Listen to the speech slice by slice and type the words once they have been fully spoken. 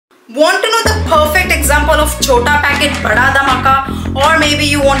Want to know the perfect example of Chota Packet Bada Dhamaka, or maybe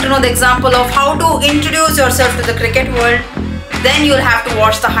you want to know the example of how to introduce yourself to the cricket world? Then you'll have to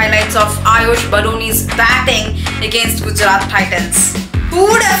watch the highlights of Ayush Badoni's batting against Gujarat Titans.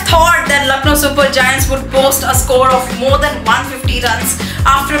 Who would have thought that Lucknow Super Giants would post a score of more than 150 runs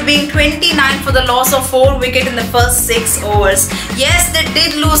after being 29 for the loss of 4 wickets in the first 6 overs. Yes, they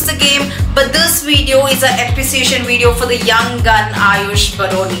did lose the game, but this video is an appreciation video for the young gun Ayush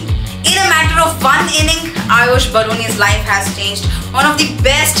Badoni. In a matter of one inning, Ayush Badoni's life has changed. One of the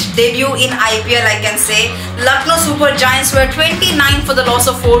best debut in IPL, I can say. Lucknow Super Giants were 29 for the loss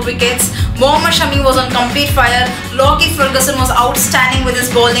of 4 wickets. Mohammad Shami was on complete fire. Lockie Ferguson was outstanding with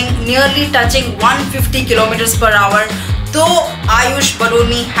his bowling, nearly touching 150 km per hour. Though Ayush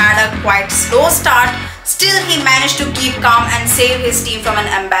Badoni had a quite slow start, still he managed to keep calm and save his team from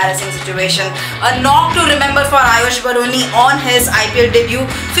an embarrassing situation. A knock to remember for Ayush Badoni on his IPL debut.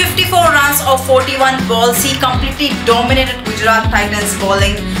 54 runs of 41 balls. He completely dominated Gujarat Titans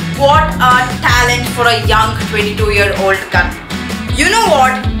bowling. What a talent for a young 22-year-old gun. You know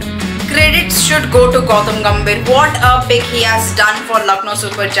what? Credit should go to Gautam Gambhir. What a pick he has done for Lucknow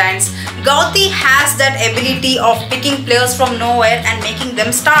Super Giants. Gauti has that ability of picking players from nowhere and making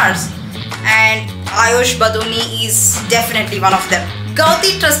them stars. And Ayush Badoni is definitely one of them.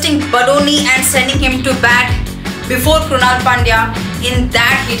 Gauti trusting Badoni and sending him to bat before Krunal Pandya in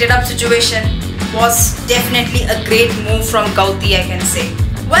that heated up situation was definitely a great move from Gauti, I can say.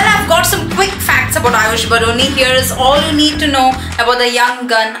 Well, I've got some quick facts about Ayush Badoni. Here is all you need to know about the young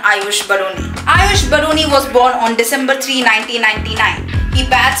gun Ayush Badoni. Ayush Badoni was born on December 3, 1999. He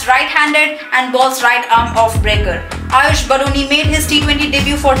bats right-handed and bowls right arm off breaker. Ayush Badoni made his T20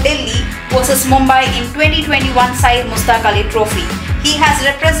 debut for Delhi versus Mumbai in 2021 Syed Mushtaq Ali Trophy. He has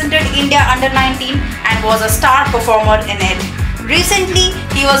represented India under-19 and was a star performer in it. Recently,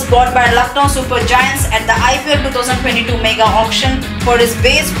 he was bought by Lucknow Super Giants at the IPL 2022 mega auction for his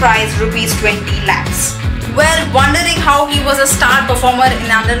base price Rs 20 lakhs. Well, wondering how he was a star performer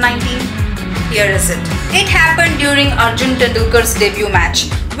in under-19? Here is it. It happened during Arjun Tendulkar's debut match,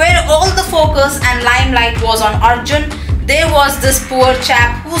 where all the focus and limelight was on Arjun. There was this poor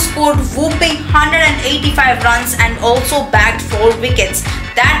chap who scored whooping 185 runs and also bagged 4 wickets.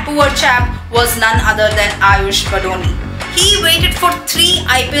 That poor chap was none other than Ayush Badoni. He waited for 3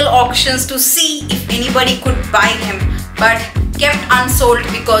 IPL auctions to see if anybody could buy him, but kept unsold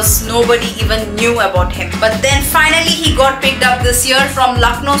because nobody even knew about him. But then finally he got picked up this year from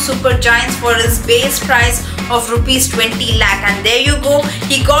Lucknow Super Giants for his base price of Rs 20 lakh, and there you go,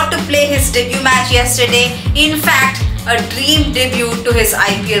 he got to play his debut match yesterday. In fact, a dream debut to his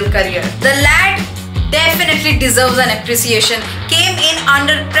IPL career. The lad definitely deserves an appreciation. Came in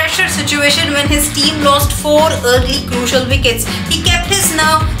under pressure situation when his team lost 4 early crucial wickets. He kept his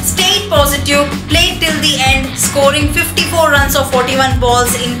nerve, stayed positive, played till the end, scoring 54 runs of 41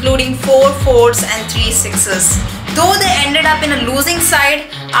 balls, including 4 fours and 3 sixes. Though they ended up in a losing side,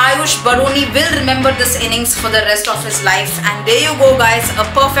 Ayush Badoni will remember this innings for the rest of his life. And there you go guys, a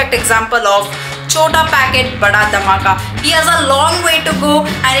perfect example of Chota Packet Bada Dhamaka. He has a long way to go,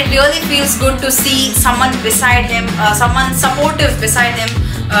 and it really feels good to see someone beside him, someone supportive beside him,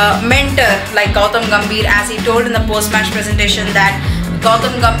 mentor like Gautam Gambhir, as he told in the post-match presentation that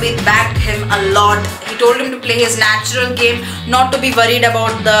Gautam Gambhir backed him a lot. He told him to play his natural game, not to be worried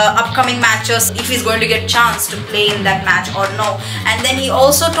about the upcoming matches, if he's going to get chance to play in that match or no. And then he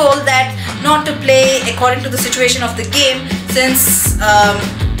also told that not to play according to the situation of the game, since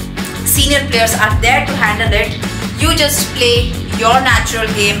senior players are there to handle it. You just play your natural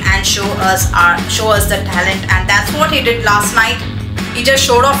game and show us the talent, and that's what he did last night. He just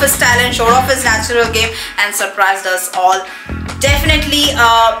showed off his talent, showed off his natural game, and surprised us all. Definitely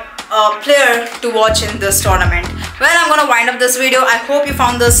a player to watch in this tournament. Well, I'm gonna wind up this video. I hope you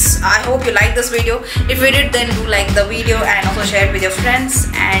found this, I hope you liked this video. If you did, then do like the video and also share it with your friends.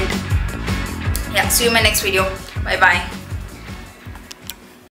 And yeah, see you in my next video. Bye bye.